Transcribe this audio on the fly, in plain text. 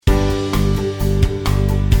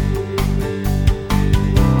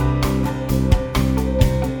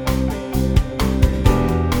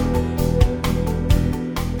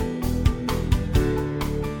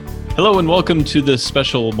Hello and welcome to this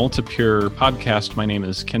special Multipure podcast. My name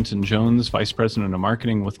is Kenton Jones, Vice President of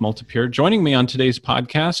Marketing with Multipure. Joining me on today's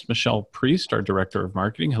podcast, Michelle Priest, our Director of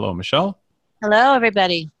Marketing. Hello, Michelle. Hello,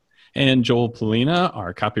 everybody. And Joel Polina,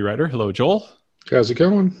 our copywriter. Hello, Joel. How's it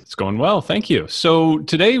going? It's going well. Thank you. So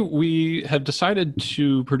today we have decided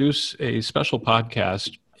to produce a special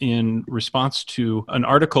podcast in response to an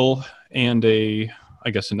article and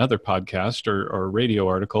another podcast or radio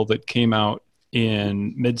article that came out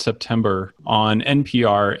in mid-September on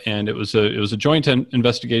NPR, and it was a joint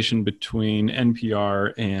investigation between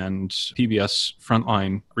NPR and PBS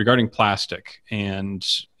Frontline regarding plastic, and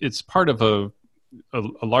it's part of a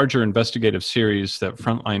larger investigative series that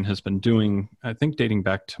Frontline has been doing, I think, dating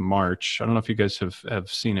back to March. I don't know if you guys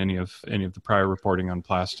have seen any of the prior reporting on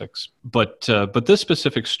plastics, but this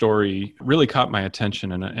specific story really caught my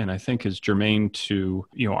attention, and I think is germane to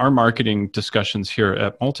our marketing discussions here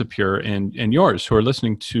at Multipure and yours who are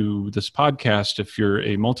listening to this podcast. If you're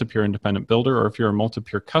a Multipure independent builder or if you're a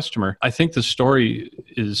Multipure customer, I think the story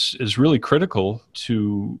is really critical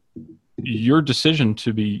to your decision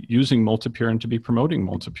to be using Multipure and to be promoting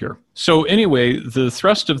Multipure. So anyway, the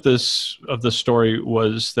thrust of this story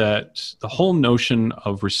was that the whole notion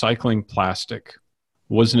of recycling plastic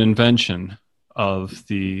was an invention of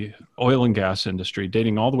the oil and gas industry,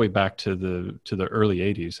 dating all the way back to the early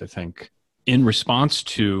 80s, I think, in response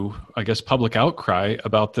to, I guess, public outcry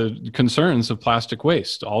about the concerns of plastic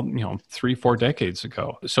waste, all 3-4 decades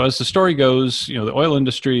ago. So as the story goes, the oil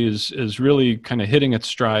industry is really kind of hitting its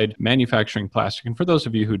stride manufacturing plastic. And for those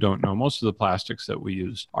of you who don't know, most of the plastics that we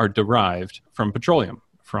use are derived from petroleum,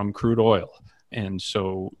 from crude oil. And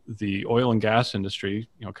so the oil and gas industry,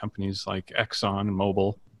 companies like Exxon and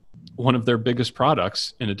Mobil, one of their biggest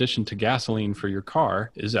products, in addition to gasoline for your car,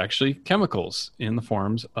 is actually chemicals in the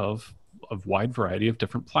forms of wide variety of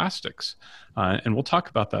different plastics. And we'll talk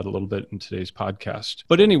about that a little bit in today's podcast.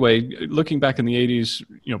 But anyway, looking back in the 80s,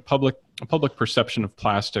 public perception of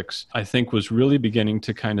plastics, I think, was really beginning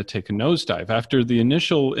to kind of take a nosedive. After the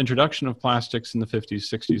initial introduction of plastics in the 50s,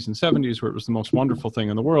 60s, and 70s, where it was the most wonderful thing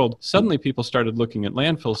in the world, suddenly people started looking at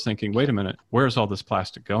landfills thinking, wait a minute, where's all this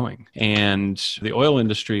plastic going? And the oil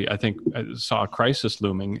industry, I think, saw a crisis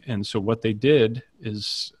looming. And so what they did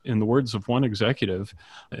is, in the words of one executive,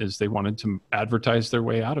 is they wanted to advertise their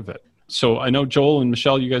way out of it. So I know Joel and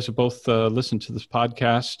Michelle, you guys have both listened to this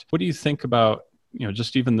podcast. What do you think about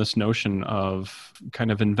just even this notion of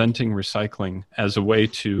kind of inventing recycling as a way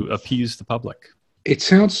to appease the public?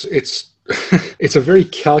 It's a very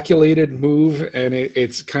calculated move, and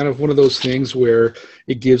it's kind of one of those things where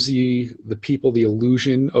it gives the people the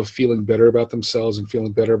illusion of feeling better about themselves and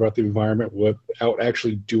feeling better about the environment without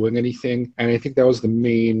actually doing anything. And I think that was the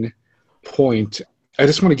main point. I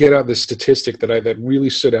just want to get out this statistic that really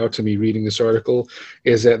stood out to me reading this article,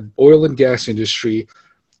 is that oil and gas industry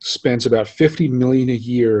spends about $50 million a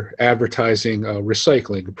year advertising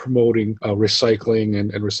recycling, promoting recycling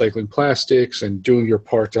and recycling plastics and doing your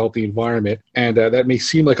part to help the environment. And that may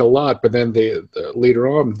seem like a lot, but then later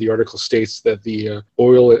on, the article states that the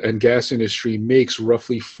oil and gas industry makes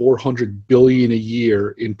roughly $400 billion a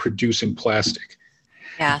year in producing plastic.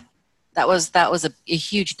 Yeah, that was a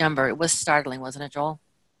huge number. It was startling, wasn't it, Joel?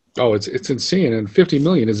 Oh, it's insane, and 50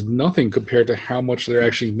 million is nothing compared to how much they're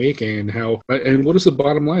actually making, and what is the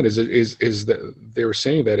bottom line? Is that they were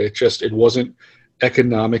saying that it wasn't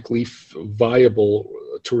economically viable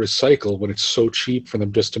to recycle when it's so cheap for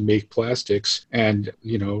them just to make plastics, and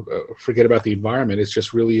forget about the environment. It's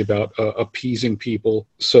just really about appeasing people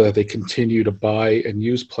so that they continue to buy and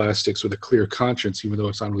use plastics with a clear conscience, even though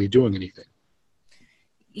it's not really doing anything.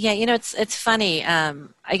 Yeah, it's funny.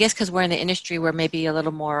 I guess because we're in the industry, we're maybe a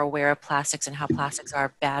little more aware of plastics and how plastics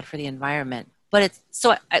are bad for the environment. But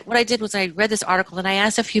what I did was I read this article and I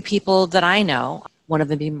asked a few people that I know, one of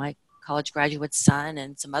them being my college graduate son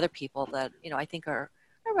and some other people that, I think are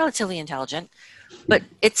relatively intelligent. But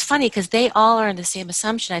it's funny because they all are in the same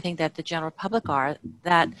assumption, I think, that the general public are,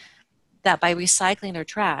 that by recycling their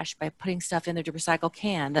trash, by putting stuff in their recycle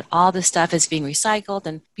can, that all this stuff is being recycled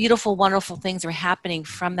and beautiful, wonderful things are happening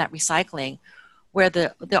from that recycling, where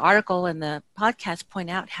the article and the podcast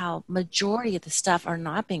point out how majority of the stuff are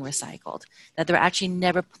not being recycled, that they're actually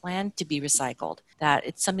never planned to be recycled, that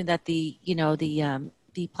it's something that the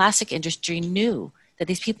plastic industry knew, that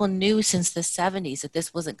these people knew since the 70s that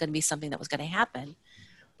this wasn't going to be something that was going to happen.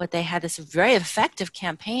 But they had this very effective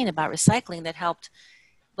campaign about recycling that helped,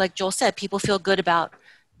 like Joel said, people feel good about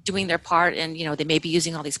doing their part, and they may be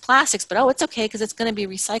using all these plastics, but it's okay because it's going to be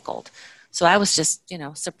recycled. So I was just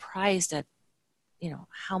surprised at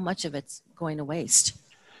how much of it's going to waste.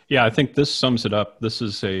 Yeah, I think this sums it up. This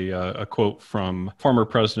is a quote from former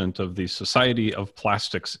president of the Society of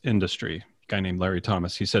Plastics Industry, a guy named Larry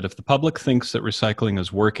Thomas. He said, if the public thinks that recycling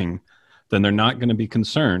is working, then they're not going to be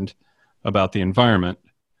concerned about the environment.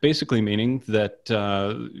 Basically meaning that,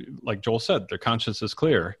 like Joel said, their conscience is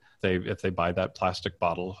clear if they buy that plastic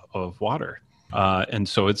bottle of water. And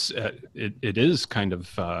so it is kind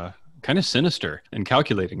of sinister and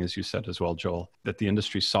calculating, as you said as well, Joel, that the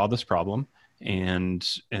industry saw this problem and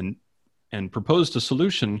proposed a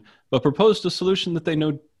solution, but proposed a solution that they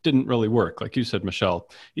know didn't really work. Like you said, Michelle,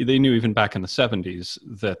 they knew even back in the 70s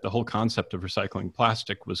that the whole concept of recycling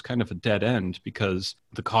plastic was kind of a dead end because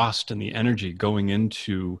the cost and the energy going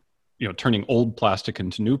into, turning old plastic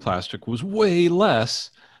into new plastic was way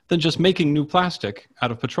less than just making new plastic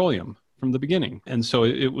out of petroleum from the beginning. And so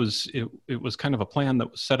it was kind of a plan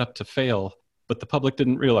that was set up to fail, but the public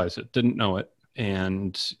didn't realize it, didn't know it.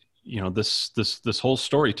 And this whole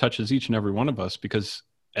story touches each and every one of us because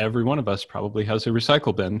every one of us probably has a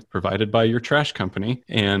recycle bin provided by your trash company.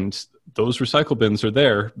 And those recycle bins are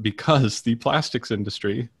there because the plastics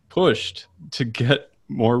industry pushed to get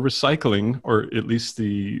more recycling, or at least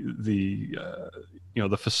the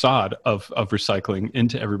facade of recycling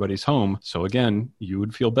into everybody's home. So again, you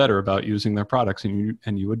would feel better about using their products and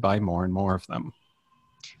you would buy more and more of them.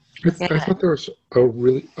 I thought there was a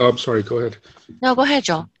really, I'm sorry, go ahead. No, go ahead,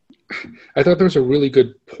 Joel. I thought there was a really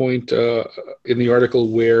good point in the article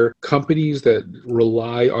where companies that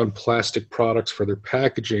rely on plastic products for their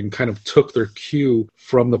packaging kind of took their cue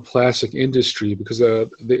from the plastic industry because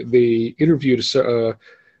they interviewed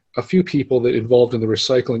a few people that involved in the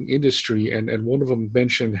recycling industry, and one of them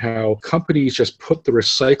mentioned how companies just put the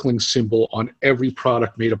recycling symbol on every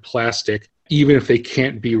product made of plastic, even if they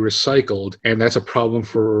can't be recycled. And that's a problem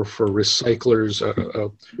for recyclers,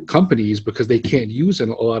 companies, because they can't use a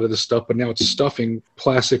lot of the stuff, but now it's stuffing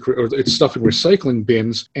plastic, or it's stuffing recycling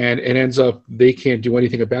bins, and it ends up they can't do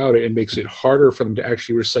anything about it, and makes it harder for them to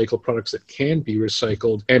actually recycle products that can be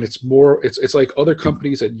recycled. And it's like other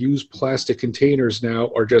companies that use plastic containers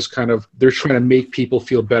now are just they're trying to make people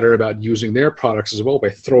feel better about using their products as well by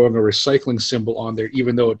throwing a recycling symbol on there,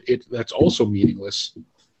 even though that's also meaningless.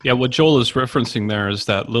 Yeah, what Joel is referencing there is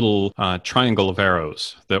that little triangle of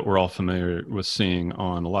arrows that we're all familiar with seeing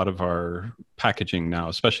on a lot of our packaging now,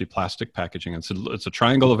 especially plastic packaging. It's a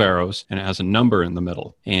triangle of arrows, and it has a number in the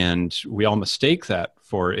middle. And we all mistake that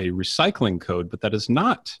for a recycling code, but that is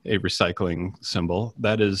not a recycling symbol.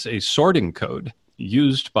 That is a sorting code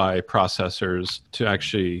used by processors to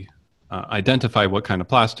actually identify what kind of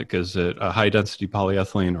plastic. Is it a high-density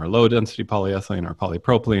polyethylene or low-density polyethylene or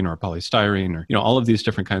polypropylene or polystyrene or all of these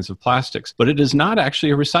different kinds of plastics. But it is not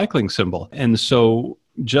actually a recycling symbol. And so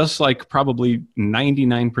just like probably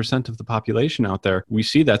 99% of the population out there, we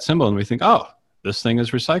see that symbol and we think, oh, this thing is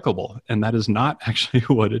recyclable. And that is not actually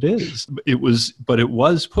what it is. But it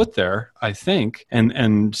was put there, I think. And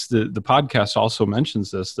the podcast also mentions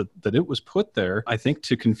this, that it was put there, I think,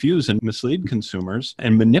 to confuse and mislead consumers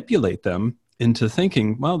and manipulate them into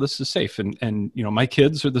thinking, well, this is safe. And my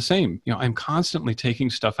kids are the same. I'm constantly taking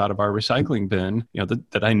stuff out of our recycling bin,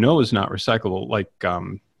 that I know is not recyclable,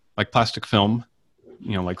 like plastic film,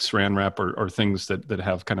 like saran wrap or things that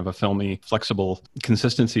have kind of a filmy, flexible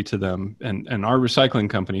consistency to them. And our recycling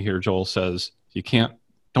company here, Joel, says,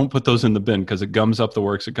 don't put those in the bin because it gums up the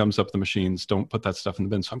works, it gums up the machines. Don't put that stuff in the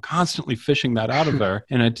bin. So I'm constantly fishing that out of there.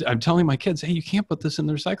 And I'm telling my kids, hey, you can't put this in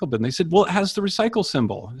the recycle bin. They said, well, it has the recycle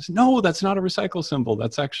symbol. I said, no, that's not a recycle symbol.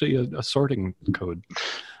 That's actually a sorting code.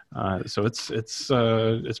 So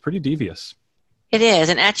it's pretty devious. It is.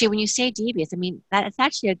 And actually, when you say devious, that's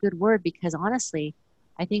actually a good word because honestly,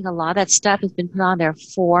 I think a lot of that stuff has been put on there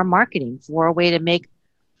for marketing, for a way to make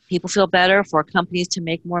people feel better, for companies to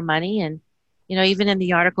make more money. And, even in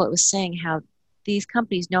the article, it was saying how these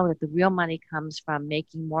companies know that the real money comes from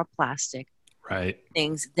making more plastic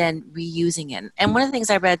things than reusing it. And one of the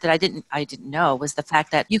things I read that I didn't know was the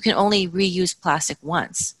fact that you can only reuse plastic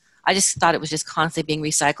once. I just thought it was just constantly being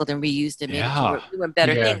recycled and reused and maybe doing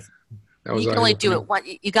better things. You can only do it once.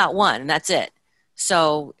 You got one, and that's it.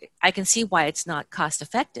 So I can see why it's not cost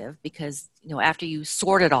effective because, after you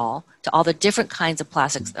sort it all to all the different kinds of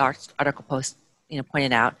plastics our article post,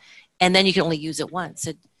 pointed out, and then you can only use it once.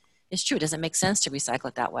 It's true. It doesn't make sense to recycle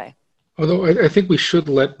it that way. Although I think we should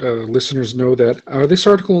let listeners know that this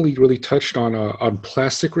article only really touched on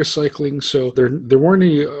plastic recycling, so there weren't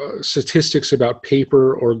any statistics about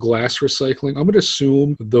paper or glass recycling. I'm going to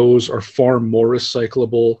assume those are far more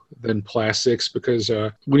recyclable than plastics, because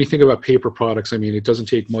when you think about paper products, I mean, it doesn't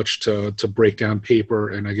take much to break down paper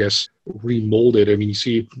and I guess remold it. I mean, you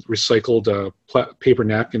see recycled paper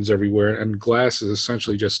napkins everywhere, and glass is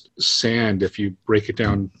essentially just sand if you break it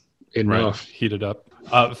down enough. Right. Heat it up.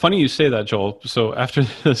 Funny you say that, Joel. So after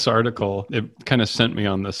this article, it kind of sent me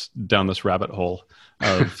on down this rabbit hole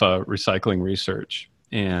of recycling research.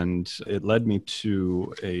 And it led me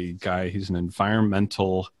to a guy, he's an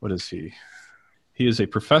environmental, what is he? He is a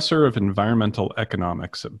professor of environmental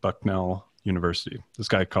economics at Bucknell University. This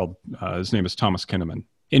guy called, his name is Thomas Kinnaman.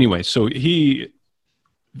 Anyway, so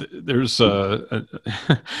there's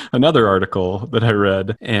another article that I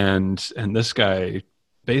read, and this guy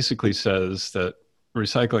basically says that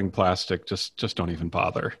recycling plastic, just don't even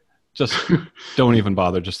bother. Just don't even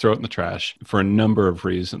bother. Just throw it in the trash for a number of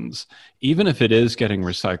reasons. Even if it is getting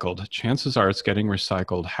recycled, chances are it's getting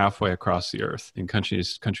recycled halfway across the earth in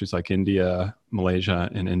countries like India, Malaysia,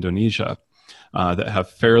 and Indonesia that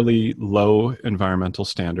have fairly low environmental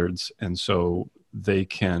standards. And so they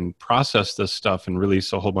can process this stuff and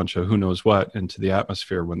release a whole bunch of who knows what into the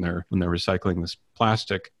atmosphere when they're recycling this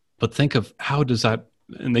plastic. But think of how does that.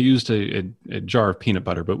 And they used a jar of peanut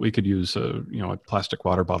butter, but we could use a plastic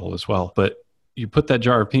water bottle as well. But you put that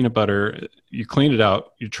jar of peanut butter, you clean it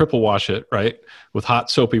out, you triple wash it, right, with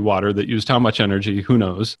hot soapy water that used how much energy, who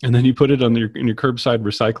knows? And then you put it in your curbside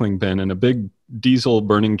recycling bin, and a big diesel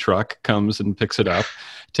burning truck comes and picks it up,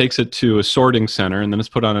 takes it to a sorting center, and then it's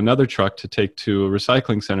put on another truck to take to a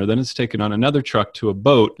recycling center. Then it's taken on another truck to a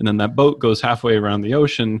boat, and then that boat goes halfway around the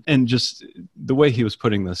ocean. And just the way he was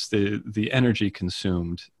putting this, the energy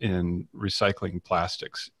consumed in recycling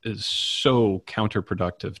plastics is so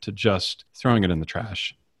counterproductive to just throwing it in the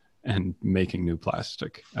trash and making new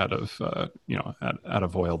plastic out of out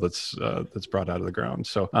of oil that's brought out of the ground.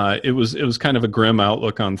 So it was kind of a grim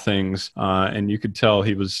outlook on things, and you could tell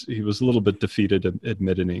he was a little bit defeated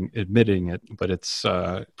admitting it. But it's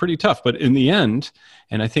pretty tough. But in the end,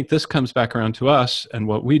 and I think this comes back around to us, and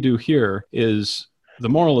what we do here is the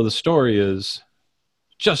moral of the story is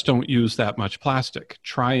just don't use that much plastic.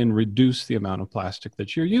 Try and reduce the amount of plastic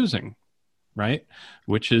that you're using. Right?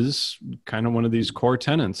 Which is kind of one of these core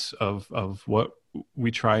tenets of what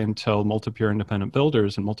we try and tell Multipure independent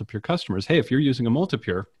builders and Multipure customers. Hey, if you're using a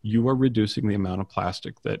Multipure, you are reducing the amount of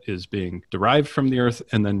plastic that is being derived from the earth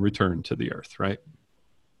and then returned to the earth, right?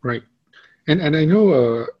 Right. And I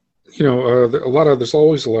know, there's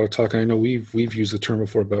always a lot of talk. I know we've used the term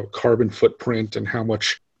before about carbon footprint and how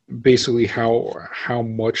much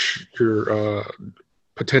your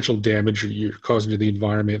potential damage you're causing to the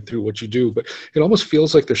environment through what you do. But it almost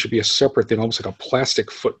feels like there should be a separate thing, almost like a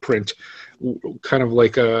plastic footprint, kind of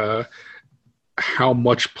like how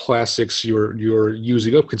much plastics you're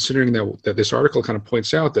using up, considering that this article kind of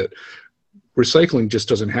points out that recycling just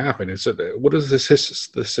doesn't happen. It's what does the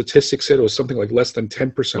statistic say? It was something like less than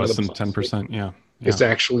 10%. Less than 10%, yeah. Is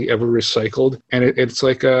actually ever recycled. And it's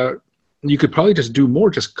like you could probably just do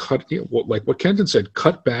more, just cut, like what Kenton said,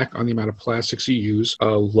 cut back on the amount of plastics you use,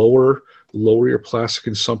 lower your plastic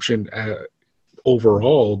consumption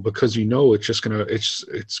overall, because it's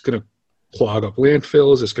gonna clog up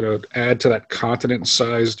landfills. It's gonna add to that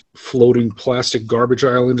continent-sized floating plastic garbage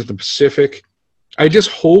island in the Pacific. I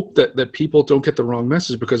just hope that people don't get the wrong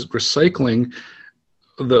message, because recycling,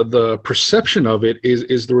 the perception of it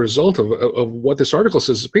is the result of what this article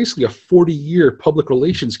says. It's basically a 40-year public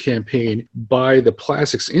relations campaign by the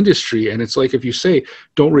plastics industry. And it's like, if you say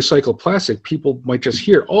don't recycle plastic, people might just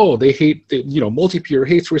hear, oh, they hate Multipure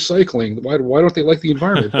hates recycling. Why don't they like the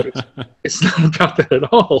environment? But it's not about that at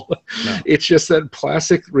all. No. It's just that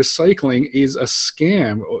plastic recycling is a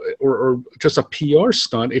scam or just a PR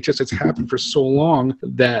stunt. It's happened for so long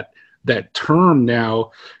that term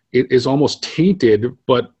now, it is almost tainted,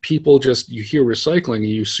 but people you hear recycling and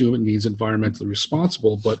you assume it means environmentally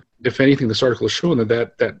responsible. But if anything, this article is showing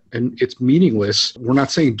that and it's meaningless. We're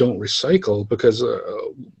not saying don't recycle, because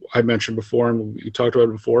I mentioned before, and we talked about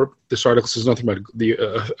it before, this article says nothing about the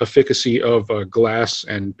efficacy of glass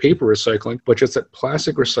and paper recycling, but just that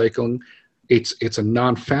plastic recycling, it's a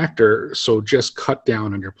non-factor. So just cut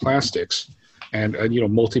down on your plastics. And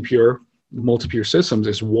Multipure Systems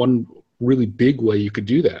is one really big way you could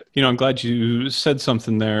do that. I'm glad you said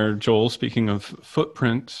something there, Joel. Speaking of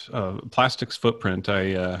footprint, plastics footprint,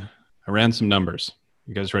 I ran some numbers.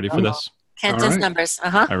 You guys ready for this? Kenton's numbers.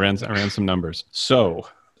 Uh-huh. I ran some numbers. So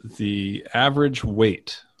the average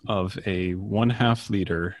weight of a 1/2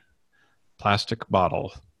 liter plastic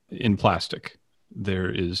bottle in plastic,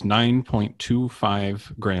 there is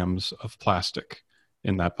 9.25 grams of plastic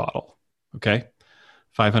in that bottle. Okay.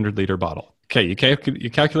 500 liter bottle. Okay, you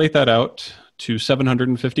calculate that out to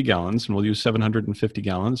 750 gallons, and we'll use 750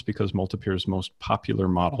 gallons because Multipure's most popular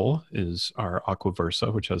model is our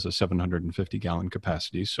Aquaversa, which has a 750 gallon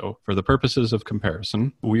capacity. So for the purposes of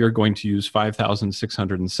comparison, we are going to use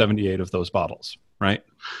 5,678 of those bottles, right?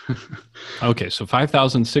 Okay, so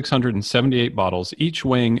 5,678 bottles, each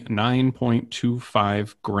weighing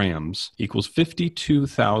 9.25 grams, equals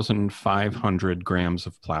 52,500 grams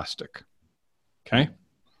of plastic. Okay?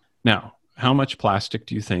 Now, how much plastic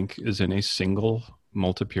do you think is in a single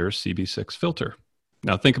Multipure CB6 filter?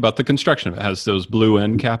 Now, think about the construction. It has those blue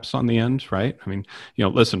end caps on the end, right? I mean,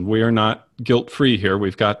 listen, we are not guilt-free here.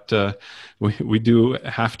 We've got, we do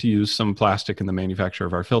have to use some plastic in the manufacture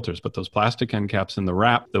of our filters, but those plastic end caps and the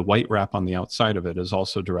wrap, the white wrap on the outside of it is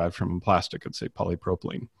also derived from plastic. It's a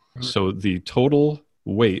polypropylene. So the total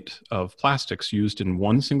weight of plastics used in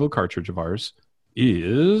one single cartridge of ours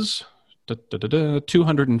is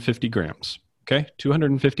 250 grams. Okay,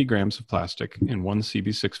 250 grams of plastic in one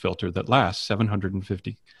CB6 filter that lasts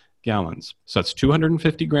 750 gallons. So that's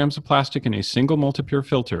 250 grams of plastic in a single Multipure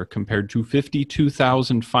filter compared to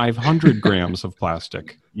 52,500 grams of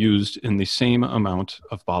plastic used in the same amount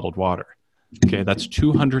of bottled water. Okay, that's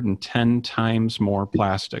 210 times more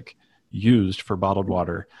plastic used for bottled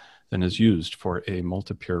water than is used for a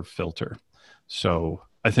Multipure filter. So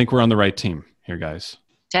I think we're on the right team here, guys.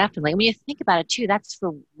 Definitely. When you think about it too, that's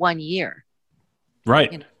for 1 year.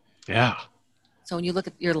 Right. Yeah. So when you look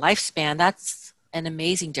at your lifespan, that's an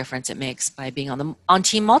amazing difference it makes by being on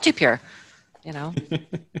Team Multipure,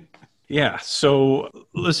 Yeah. So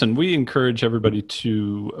listen, we encourage everybody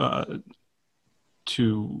to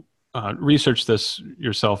research this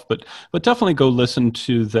yourself, but definitely go listen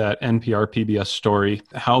to that NPR PBS story,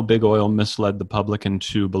 how big oil misled the public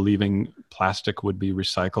into believing plastic would be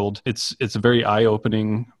recycled. It's a very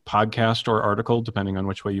eye-opening podcast or article, depending on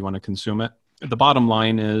which way you want to consume it. The bottom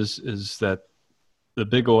line is that the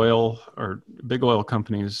big oil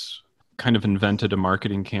companies kind of invented a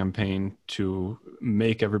marketing campaign to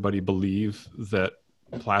make everybody believe that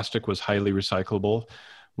plastic was highly recyclable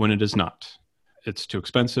when it is not. It's too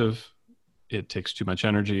expensive, it takes too much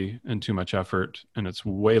energy and too much effort, and it's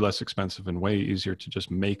way less expensive and way easier to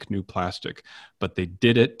just make new plastic. But they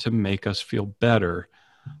did it to make us feel better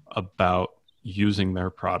about using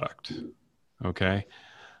their product, okay?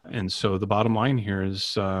 And so the bottom line here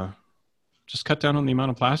is just cut down on the amount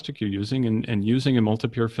of plastic you're using, and using a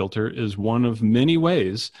Multipure filter is one of many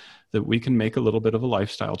ways that we can make a little bit of a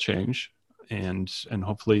lifestyle change and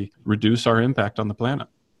hopefully reduce our impact on the planet.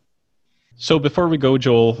 So before we go,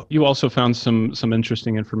 Joel, you also found some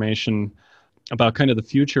interesting information about kind of the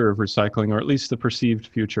future of recycling, or at least the perceived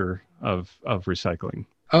future of recycling.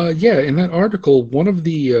 Yeah, in that article, one of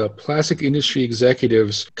the plastic industry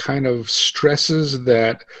executives kind of stresses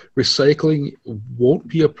that recycling won't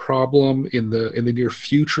be a problem in the near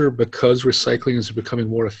future because recycling is becoming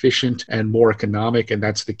more efficient and more economic, and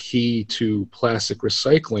that's the key to plastic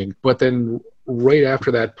recycling. But then right after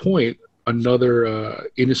that point, another a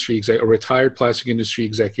retired plastic industry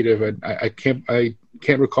executive, and I can't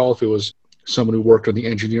recall if it was someone who worked on the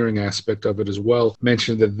engineering aspect of it as well,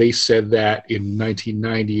 mentioned that they said that in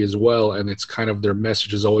 1990 as well, and it's kind of their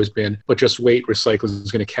message has always been, but just wait, recycling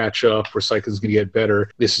is going to catch up, recycling is going to get better,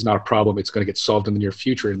 this is not a problem, it's going to get solved in the near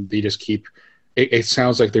future, and they just keep, it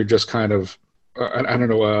sounds like they're just kind of, I don't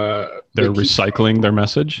know. They're recycling their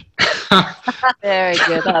message? Very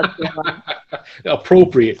good. That's good one.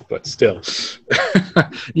 Appropriate, but still.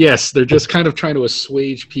 Yes, they're just kind of trying to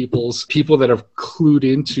assuage people that have clued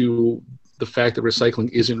into the fact that recycling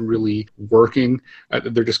isn't really working.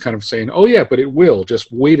 They're just kind of saying, "Oh yeah, but it will.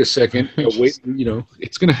 Just wait a second. Wait,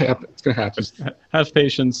 it's going to happen. It's going to happen." Just have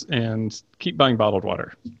patience and keep buying bottled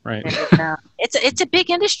water, right? It's a big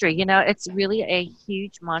industry. It's really a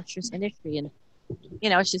huge, monstrous industry, and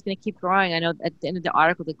it's just going to keep growing. I know at the end of the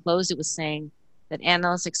article that closed, it was saying that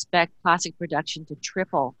analysts expect plastic production to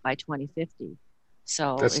triple by 2050.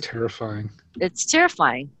 So that's terrifying. It's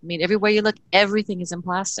terrifying. I mean, everywhere you look, everything is in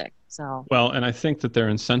plastic. So well, and I think that their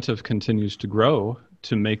incentive continues to grow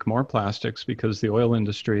to make more plastics because the oil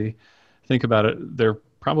industry, think about it, they're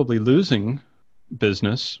probably losing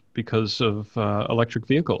business because of electric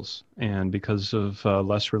vehicles and because of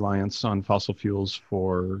less reliance on fossil fuels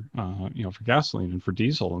for gasoline and for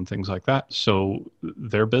diesel and things like that. So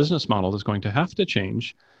their business model is going to have to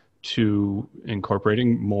change to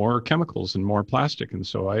incorporating more chemicals and more plastic. And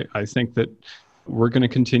so I think that we're going to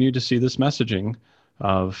continue to see this messaging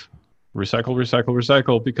of recycle, recycle,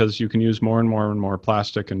 recycle, because you can use more and more and more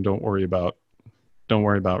plastic, and don't worry about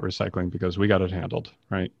recycling because we got it handled,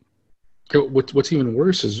 right? What's even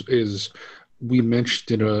worse is we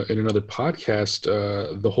mentioned in another podcast,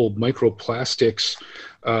 the whole microplastics,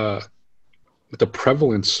 the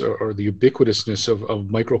prevalence or the ubiquitousness of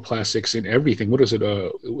microplastics in everything. What is it?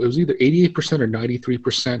 It was either 88% or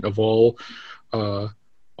 93% of all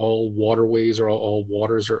waterways or all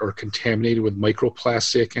waters are contaminated with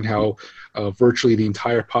microplastic, and how virtually the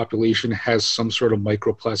entire population has some sort of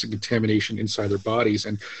microplastic contamination inside their bodies.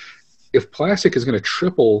 And if plastic is going to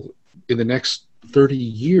triple in the next 30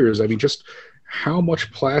 years, I mean, just how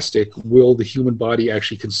much plastic will the human body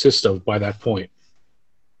actually consist of by that point?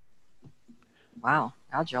 Wow.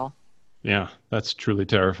 Wow, Joel. Yeah, that's truly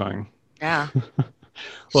terrifying. Yeah.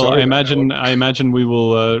 Well, Sorry, I imagine we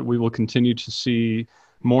will continue to see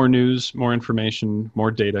more news, more information,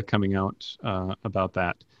 more data coming out about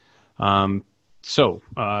that. So,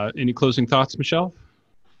 any closing thoughts, Michelle?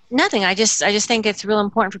 Nothing. I just think it's real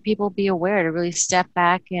important for people to be aware, to really step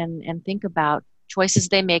back and think about choices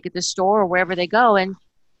they make at the store or wherever they go, and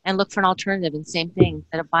look for an alternative. And same thing,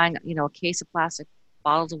 instead of buying, a case of plastic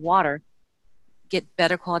bottles of water, get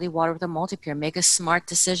better quality water with a Multipure. Make a smart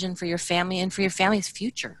decision for your family and for your family's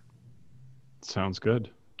future. Sounds good.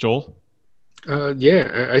 Joel?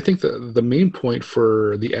 Yeah, I think the main point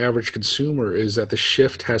for the average consumer is that the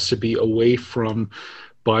shift has to be away from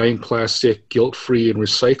buying plastic guilt-free and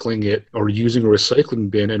recycling it, or using a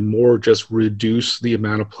recycling bin, and more just reduce the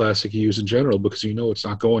amount of plastic you use in general, because it's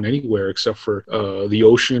not going anywhere except for the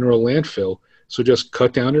ocean or a landfill. So just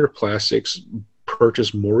cut down your plastics,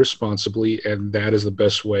 purchase more responsibly, and that is the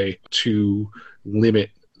best way to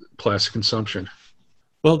limit plastic consumption.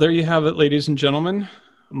 Well, there you have it, ladies and gentlemen.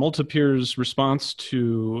 Multipure's response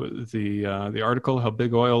to the article, How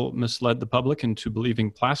Big Oil Misled the Public into Believing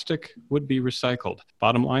Plastic Would Be Recycled.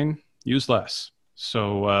 Bottom line, use less.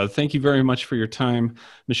 So thank you very much for your time.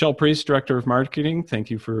 Michelle Priest, Director of Marketing, thank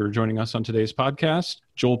you for joining us on today's podcast.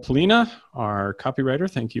 Joel Polina, our copywriter,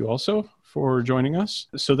 thank you also for joining us.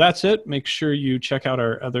 So that's it. Make sure you check out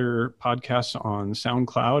our other podcasts on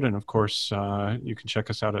SoundCloud. And of course, you can check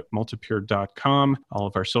us out at multipure.com. All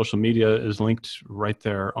of our social media is linked right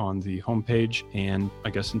there on the homepage. And I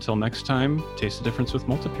guess until next time, taste the difference with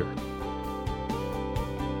Multipure.